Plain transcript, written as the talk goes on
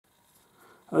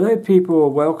Hello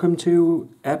people, welcome to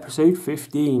episode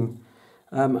 15.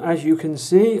 As you can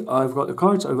see, I've got the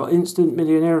cards. I've got Instant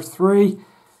Millionaire 3,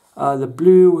 the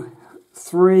blue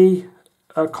 3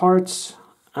 cards,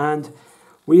 and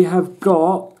we have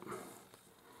got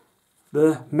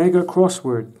the Mega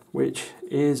Crossword, which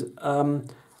is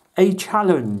a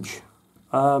challenge.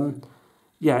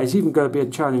 Yeah, it's even going to be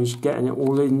a challenge getting it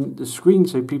all in the screen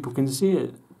so people can see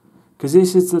it. Because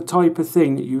this is the type of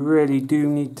thing that you really do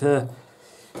need to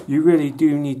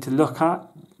look at.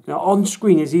 Now, on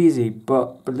screen is easy,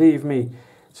 but believe me.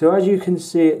 So as you can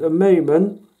see at the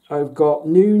moment, I've got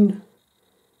noon,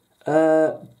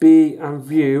 be and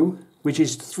view, which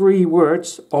is 3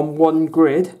 words on one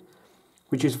grid,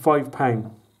 which is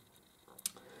 £5.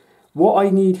 What I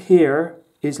need here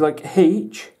is like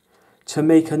H to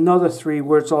make another 3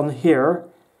 words on here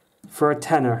for a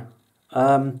tenner.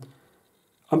 I'm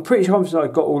pretty confident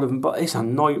I've got all of them, but it's a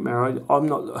nightmare. I'm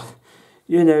not...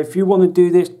 You know, if you want to do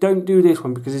this, don't do this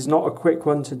one because it's not a quick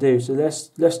one to do. So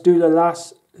let's do the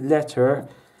last letter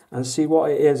and see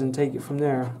what it is and take it from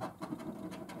there.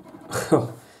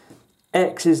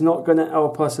 X is not going to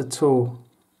help us at all.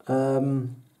 So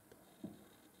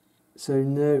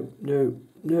no.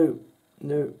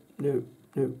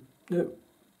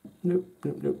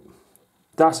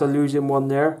 That's a losing one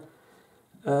there.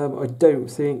 I don't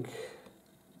think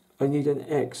I need an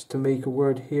X to make a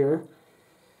word here.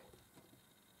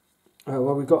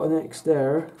 Well, we got an X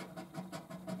there,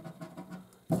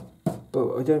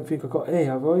 but I don't think I got A,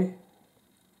 have I?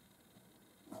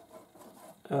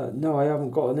 No, I haven't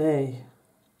got an A.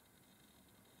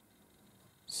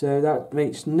 So that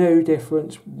makes no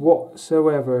difference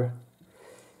whatsoever.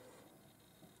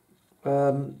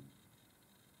 No,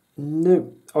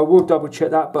 I will double check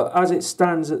that, but as it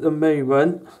stands at the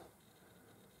moment,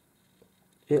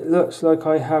 it looks like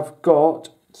I have got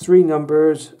 3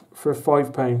 numbers for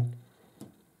 £5.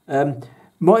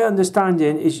 My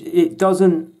understanding is it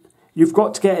doesn't. You've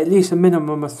got to get at least a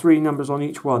minimum of 3 numbers on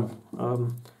each one.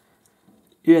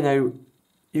 You know,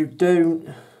 you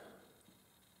don't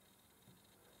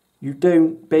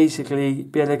basically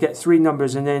be able to get 3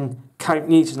 numbers and then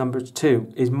count each numbers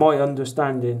 2. Is my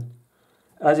understanding.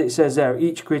 As it says there,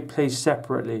 each grid plays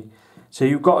separately, so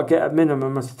you've got to get a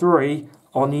minimum of 3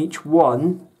 on each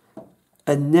one,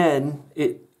 and then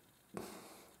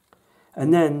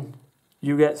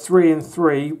you get 3 and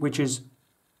 3, which is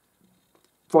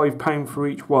 £5 for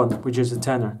each one, which is a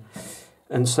tenner,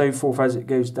 and so forth as it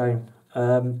goes down.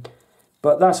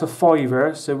 But that's a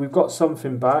 £5, so we've got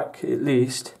something back at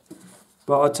least.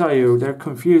 But I'll tell you, they're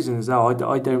confusing as hell.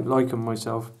 I don't like them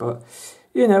myself, but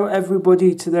you know,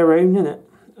 everybody to their own, innit?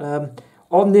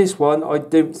 On this one, I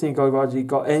don't think I've actually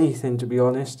got anything, to be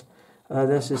honest.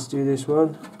 Let's just do this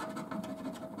one.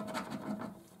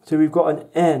 So we've got an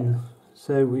N.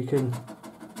 So we can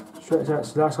stretch that.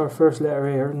 So that's our first letter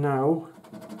here now.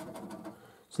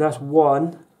 So that's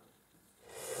 1.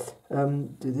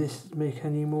 Did this make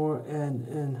any more?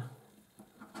 N.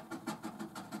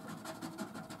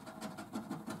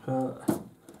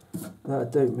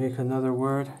 That don't make another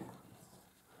word.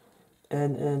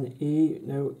 N, E.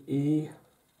 No E.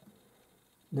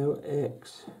 No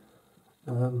X.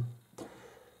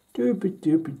 Doopy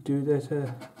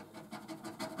that.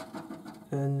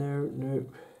 And there,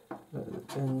 nope.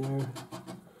 And there,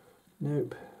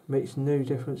 nope. Makes no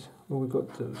difference. Well, we've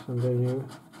got some down here.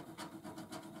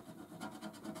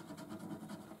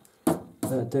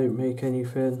 That don't make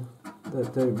anything.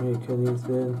 That don't make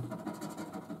anything.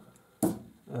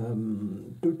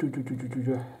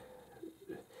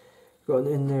 Got an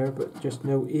N there, but just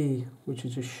no E, which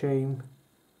is a shame.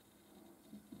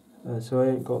 So I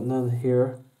ain't got none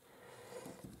here.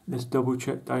 Let's double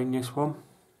check down this one.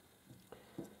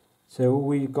 So all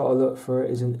we've got to look for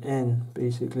is an N,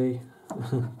 basically.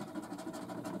 There's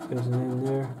an N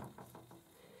there.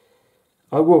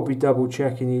 I will be double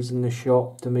checking these in the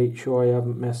shop to make sure I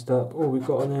haven't messed up. Oh, we've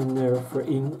got an N there for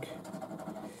ink.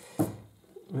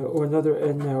 Or another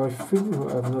N there. I think we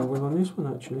might have another one on this one,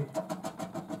 actually.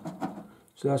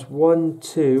 So that's 1,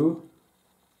 2.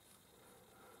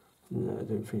 No, I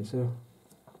don't think so.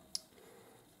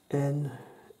 N.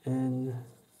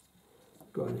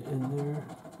 Got an N there.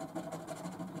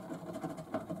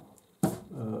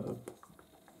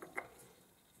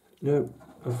 Nope,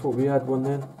 I thought we had one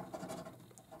then.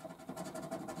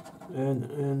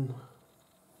 N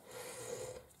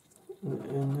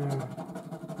there.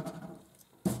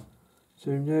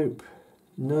 So nope,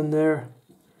 none there.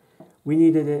 We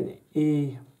needed an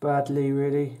E badly,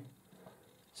 really.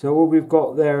 So all we've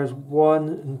got there is 1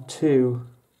 and 2.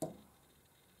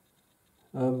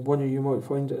 One of you might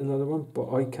find another one,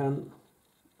 but I can't.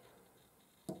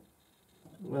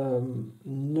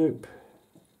 Nope.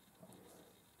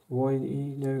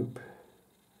 Whitey, nope.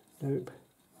 Nope.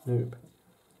 Nope.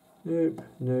 Nope.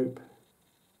 Nope.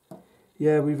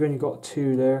 Yeah, we've only got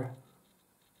 2 there.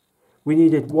 We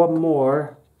needed 1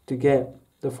 more to get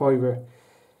the fiver,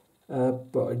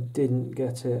 but I didn't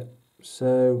get it.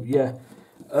 So yeah.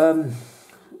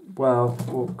 Well,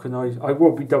 what can I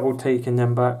will be double taking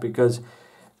them back because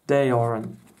they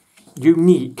aren't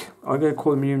unique. I'm going to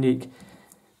call them unique.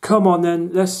 Come on then,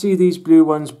 let's see these blue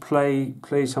ones play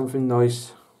something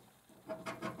nice.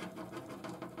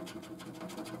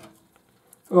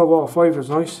 Oh well, 5's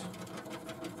nice.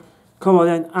 Come on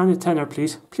then, and a tenner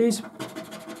please. Please.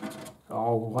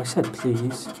 Oh, I said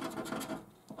please.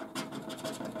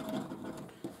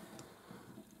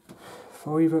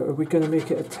 5, are we going to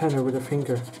make it a tenner with a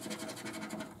finger?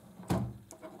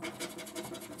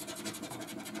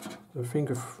 A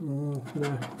finger, no.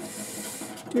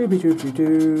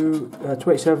 Doobie-doobie-doo.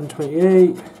 27,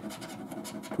 28,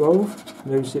 12,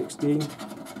 no 16.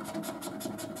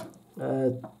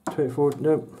 24,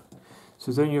 nope.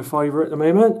 So there's only a 5 at the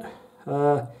moment.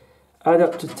 Add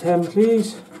up to 10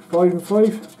 please. 5 and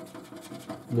 5.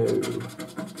 No.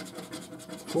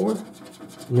 4.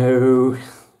 No.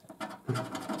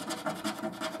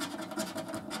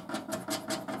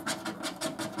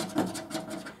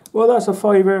 Well, that's a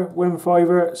 5er, win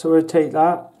 5er, so we'll take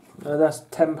that. That's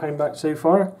 £10 back so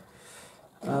far.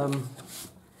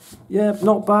 Yeah,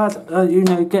 not bad. You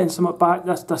know, getting something back,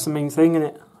 that's the main thing,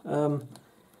 isn't it?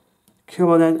 Come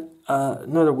on then,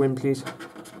 another win please.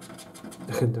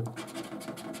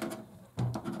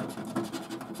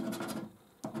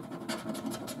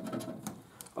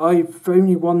 I've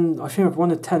only won, I think I've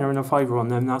won a tenner and a 5er on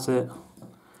them, that's it.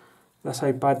 That's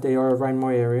how bad they are around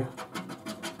my area.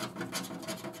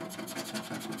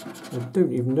 I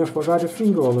don't even know if I've had a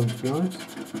finger on them, to be honest.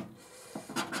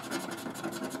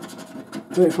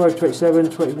 25, 27,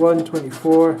 21,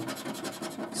 24,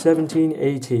 17,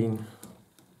 18.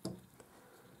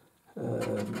 No.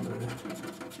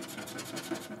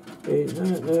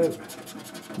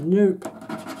 Nope.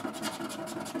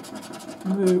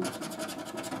 Nope.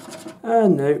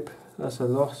 And nope. That's a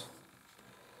loss.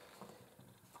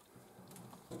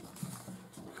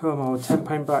 Come on,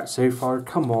 £10 back so far.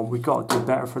 Come on, we've got to do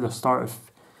better for the start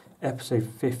of episode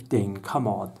 15. Come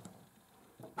on.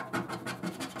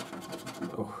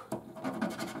 Oh.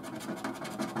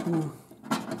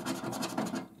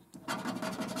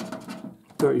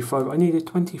 35. I needed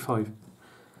 25.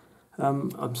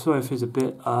 I'm sorry if it's a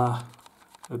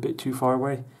bit too far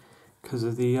away because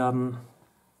of the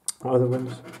other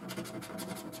ones.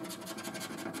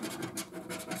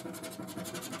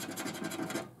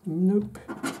 Nope.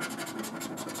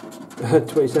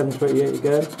 27, 28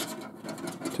 again.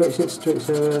 26,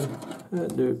 27.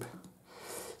 Nope.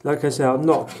 Like I said, I'm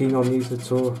not keen on these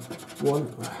at all.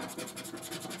 1.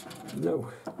 No.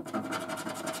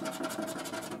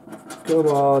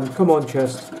 Come on,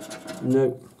 chest.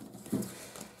 Nope.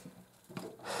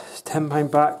 It's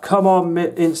 £10 back. Come on,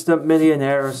 instant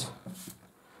millionaires.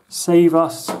 Save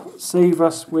us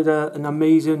with an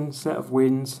amazing set of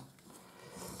wins.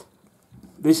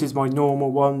 This is my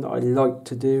normal one that I like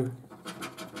to do.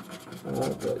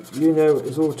 But you know,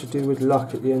 it's all to do with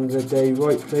luck at the end of the day.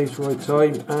 Right place, right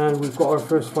time. And we've got our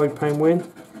first £5 win.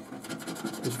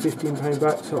 It's £15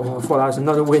 back. So I thought that was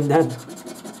another win then.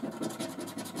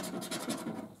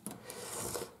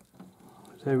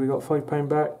 So we got £5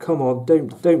 back. Come on,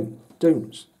 don't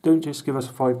just give us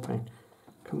 £5.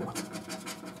 Come on.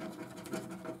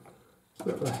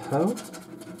 What the hell?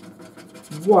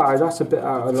 Wow, that's a bit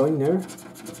out of line there.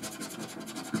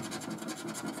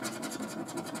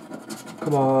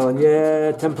 Come on,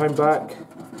 yeah, £10 back.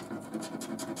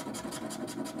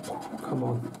 Come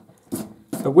on.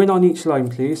 A win on each line,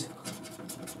 please.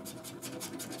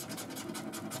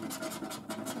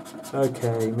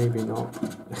 Okay, maybe not.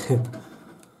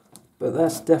 But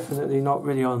that's definitely not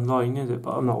really online, is it?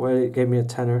 But I'm not worried, it gave me a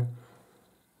tenner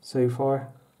so far.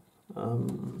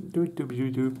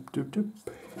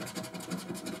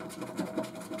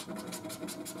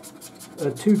 A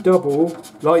 2 double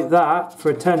like that for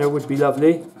a tenner would be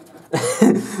lovely.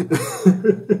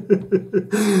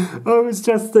 I was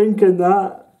just thinking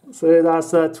that. So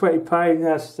that's £20,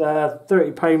 that's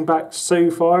 £30 back so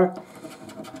far.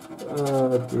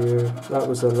 Oh dear, that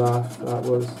was a laugh, that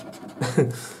was.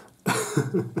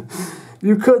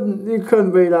 you couldn't make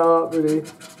that up really.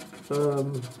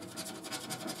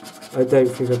 I don't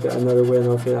think I'll get another win.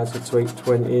 I think that's a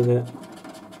 20 in it.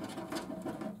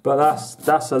 But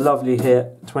that's a lovely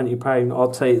hit, £20.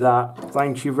 I'll take that.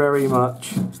 Thank you very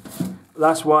much.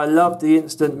 That's why I love the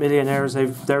instant millionaires.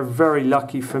 They're very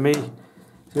lucky for me.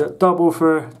 So you got double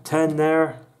for 10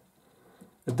 there,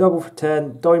 a double for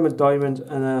 10, diamond, diamond,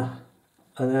 and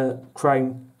a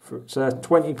crown. So that's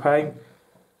 £20.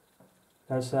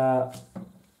 That's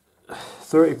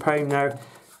 £30 now.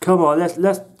 Come on, let's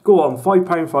go on. £5,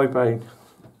 £5.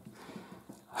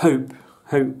 Hope.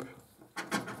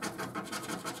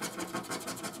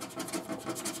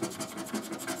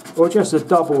 Or just a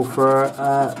double for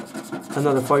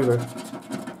another fiver.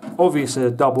 Obviously, a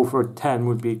double for 10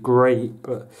 would be great,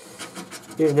 but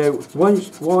you know,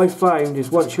 what I found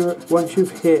is once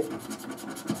you've hit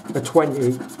a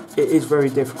 20, it is very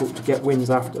difficult to get wins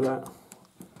after that.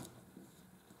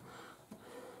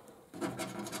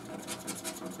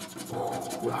 Oh,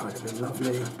 that would have been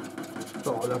lovely.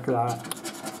 Oh, look at that.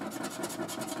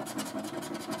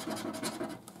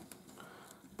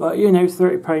 But you know,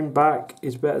 £30 back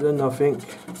is better than nothing.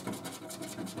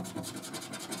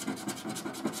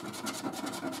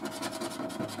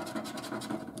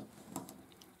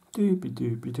 Doobie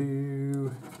doobie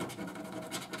doo.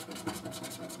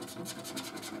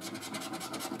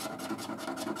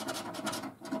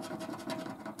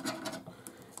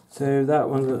 So that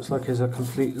one looks like it's a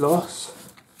complete loss.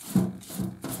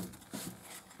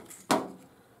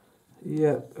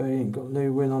 Yep, I ain't got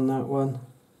no win on that one.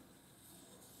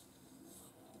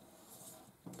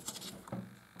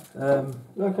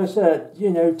 Like I said, you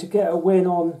know, to get a win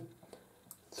on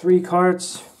 3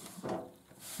 cards,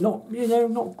 not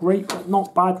great, but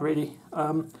not bad really.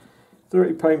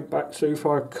 £30 back so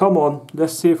far. Come on,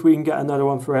 let's see if we can get another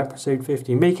one for episode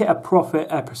 50. Make it a profit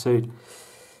episode.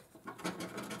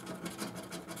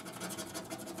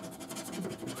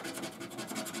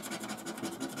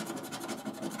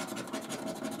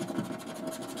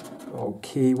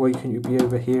 Okay, why can't you be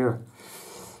over here?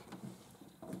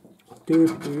 Do.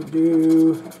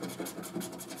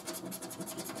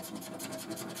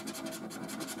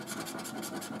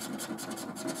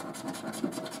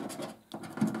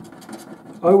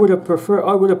 I would have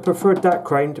preferred that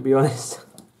crown, to be honest.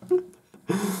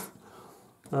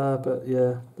 But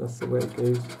yeah, that's the way it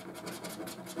goes.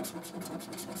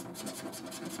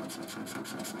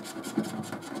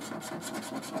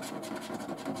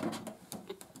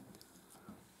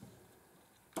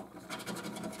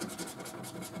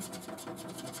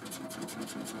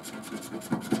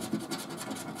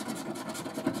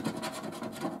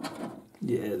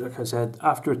 Yeah, like I said,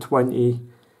 after 20,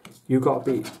 you got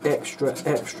to be extra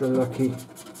lucky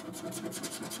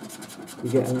to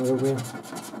get another win.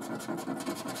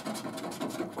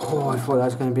 Oh, I thought that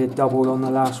was going to be a double on the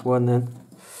last one then.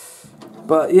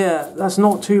 But yeah, that's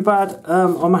not too bad.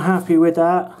 I'm happy with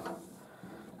that.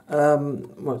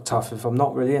 Well, tough if I'm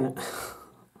not really in it.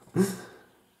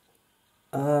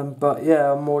 But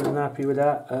yeah, I'm more than happy with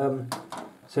that.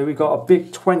 So we got a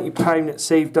big £20 that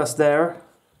saved us there.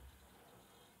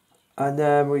 And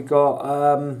then we got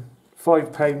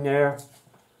 £5 there,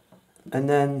 and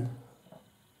then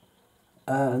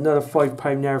another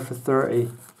 £5 there for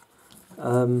 30.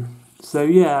 So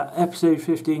yeah, episode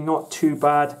 15, not too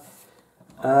bad.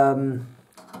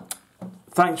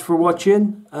 Thanks for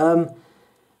watching, and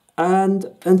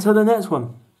until the next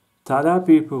one, ta-da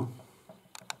people.